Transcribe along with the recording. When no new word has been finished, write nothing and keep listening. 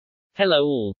Hello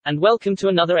all, and welcome to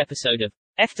another episode of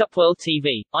Effed Up World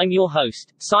TV. I'm your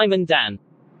host, ScimanDan.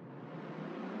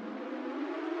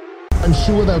 I'm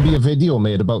sure there'll be a video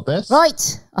made about this.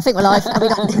 Right, I think we're live. Have we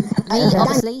got me,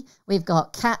 obviously. We've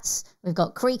got Cats, we've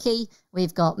got Creaky,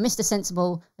 we've got Mr.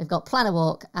 Sensible, we've got Planner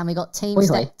Walk, and we've got Team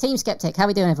Skeptic. How are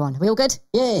we doing, everyone? Are we all good?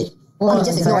 Yay! Well,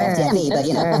 just ignore FTV, but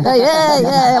you know. Oh,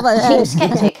 yeah. Team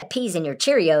Skeptic, peas in your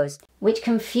Cheerios, which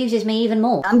confuses me even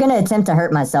more. I'm gonna attempt to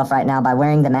hurt myself right now by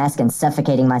wearing the mask and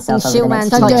suffocating myself over the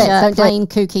next Don't do it. Don't plain,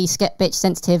 kooky, skep bitch,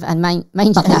 sensitive, and mangy.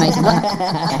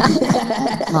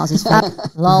 Mars is fat.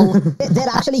 Lol. Did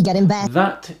actually get him back.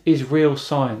 That is real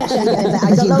science. I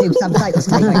don't know. Some type of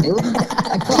type I do.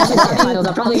 I'm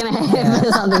probably going to have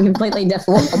something completely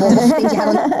different.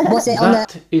 What's it on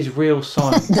That is real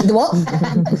science. the what?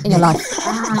 In your life.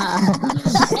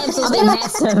 Absolutely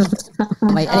massive.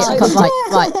 Wait,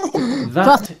 right.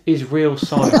 That is real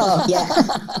science. Oh, yeah.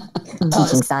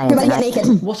 Teaching science.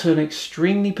 Naked. What an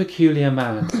extremely peculiar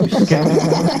man. Who's skeptic.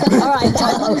 Alright.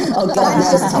 Oh god,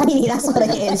 that's tiny. That's what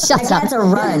it is. Shut up. That's a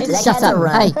run. Shut up.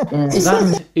 Hey.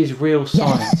 That is real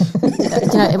science. Do you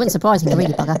know, it wouldn't surprise me,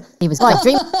 really, bugger. He was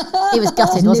he was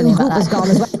gutted, wasn't he, about that? Gone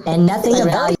as well. And nothing of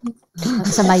value.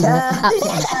 It's amazing.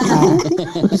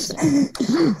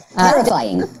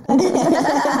 Terrifying.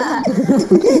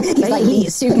 He's like me,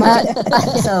 supermarket.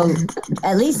 So,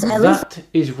 at least. That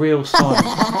is real science.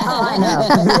 Oh, I know.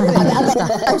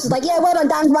 I was just like, yeah, well done,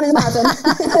 Dan's running the marathon.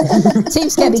 Team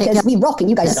Skeptic. Because we rock and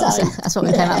you guys suck. That's what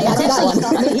we came out with.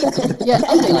 Yeah,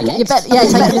 you bet. Yeah,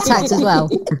 taking the tags as well.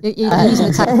 You're using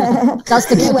the tag. Does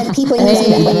the when people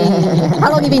How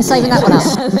long have you been saving that one up?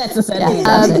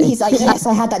 He's like, yes,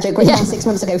 I had that joke 6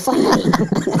 months ago. Finally.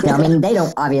 No, I mean, they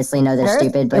don't obviously know they're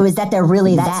stupid, but it was that they're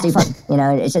really that stupid. You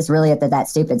know, it's just really that they're that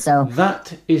stupid. So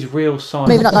that is real science.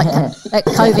 Moving up like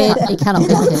COVID, he cannot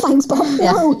be. Thanks, Bob.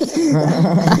 No. She's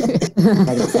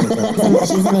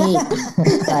an E.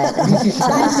 That's just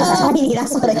tiny.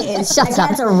 That's what it is. Shut up.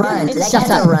 That's a run. Shut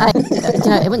up. Hey, do you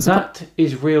know, it wouldn't that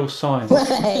is real science.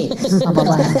 Hey.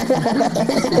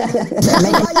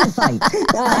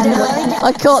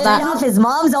 I caught that. Off his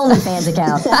mom's OnlyFans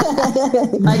account.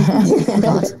 I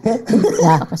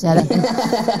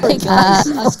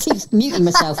keep muting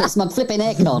myself. It's my flipping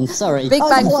aircon. Sorry. Big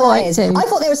Bang Flight 2. I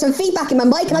thought there was some feedback in my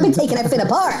mic and I've been taking everything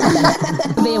apart.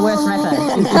 It'd be a worse record.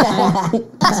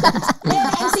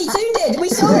 Yeah, MC2 did. We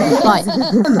saw it. Right.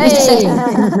 Hey.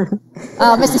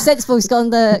 Mr. Sensible's gone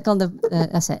the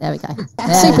that's it. There we go.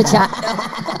 Super chat.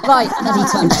 Right.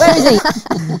 Where is he?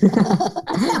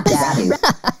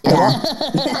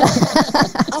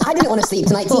 I didn't want to sleep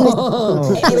tonight. It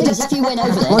was just you went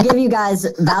over there. We'll give you guys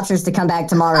vouchers to come back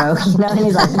tomorrow. You know, and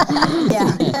he's like,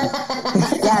 yeah,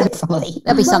 probably.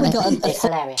 There'll be something. It's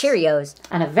hilarious. Cheerios,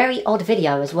 and a very odd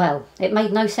video as well. It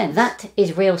made no sense. That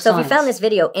is real science. So if you found this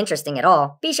video interesting at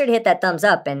all, be sure to hit that thumbs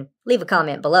up and leave a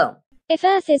comment below. If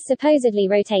Earth is supposedly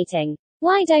rotating,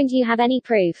 why don't you have any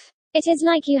proof? It is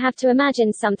like you have to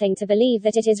imagine something to believe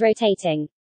that it is rotating.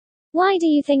 Why do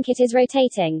you think it is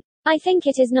rotating? I think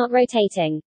it is not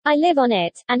rotating. I live on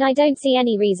it, and I don't see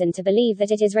any reason to believe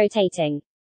that it is rotating.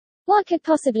 What could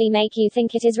possibly make you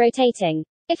think it is rotating?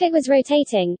 If it was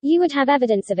rotating, you would have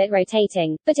evidence of it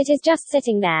rotating, but it is just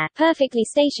sitting there, perfectly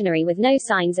stationary with no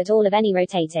signs at all of any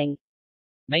rotating.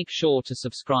 Make sure to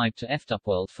subscribe to Effed Up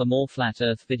World for more Flat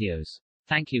Earth videos.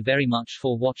 Thank you very much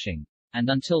for watching. And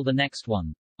until the next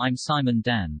one, I'm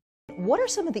ScimanDan. What are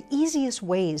some of the easiest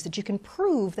ways that you can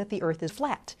prove that the Earth is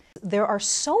flat? There are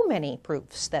so many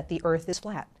proofs that the Earth is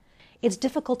flat. It's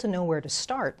difficult to know where to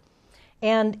start.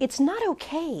 And it's not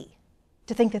okay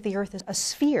to think that the Earth is a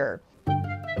sphere.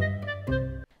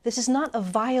 This is not a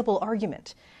viable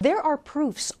argument. There are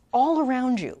proofs all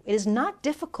around you. It is not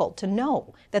difficult to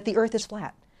know that the Earth is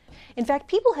flat. In fact,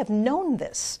 people have known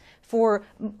this for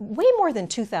way more than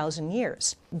 2,000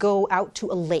 years. Go out to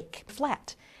a lake,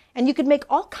 flat. And you could make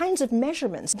all kinds of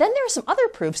measurements. Then there are some other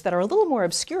proofs that are a little more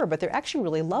obscure, but they're actually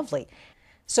really lovely.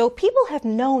 So people have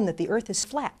known that the Earth is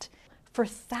flat for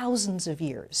thousands of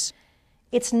years.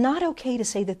 It's not okay to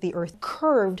say that the Earth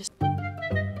curved.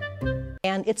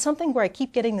 And it's something where I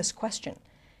keep getting this question.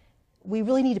 We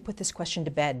really need to put this question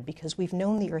to bed because we've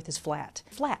known the Earth is flat.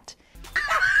 Flat.